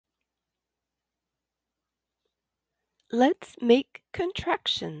Let's make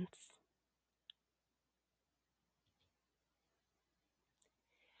contractions.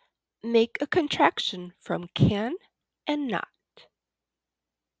 Make a contraction from can and not.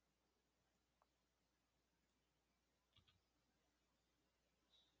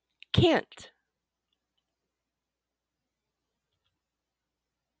 Can't.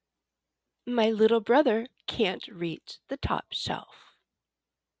 My little brother can't reach the top shelf.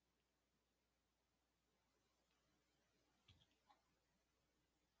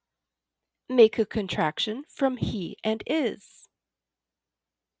 Make a contraction from he and is.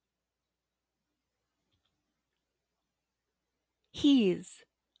 He's.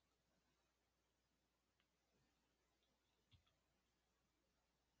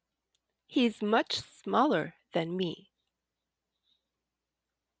 He's much smaller than me.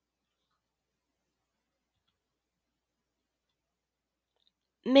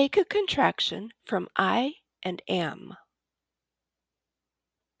 Make a contraction from I and am.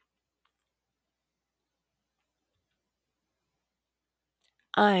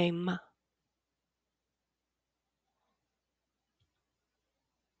 I'm.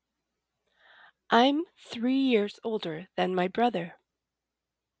 I'm 3 years older than my brother.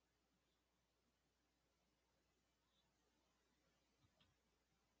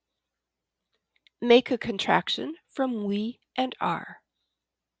 Make a contraction from we and are.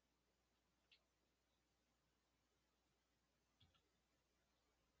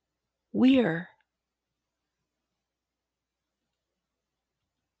 We're.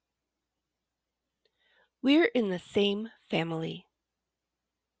 We're in the same family.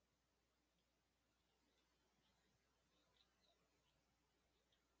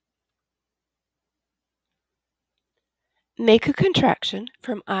 Make a contraction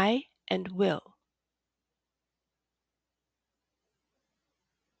from I and will.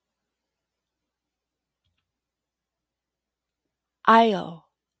 I'll.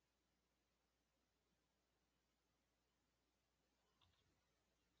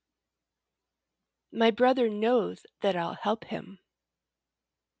 My brother knows that I'll help him.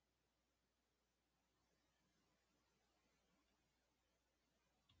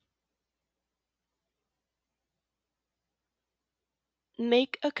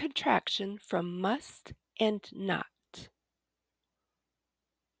 Make a contraction from must and not.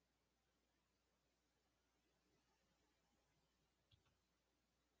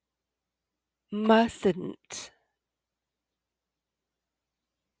 Mustn't.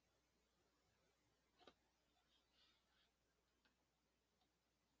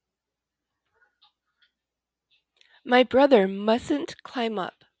 My brother mustn't climb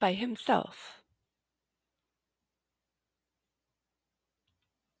up by himself.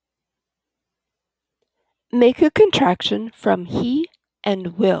 Make a contraction from he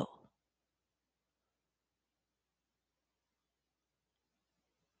and will.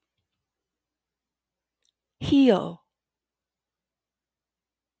 He'll.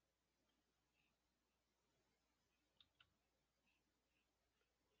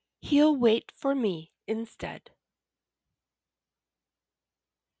 He'll wait for me instead.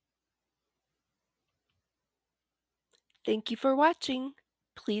 Thank you for watching.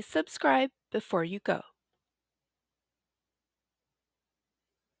 Please subscribe before you go.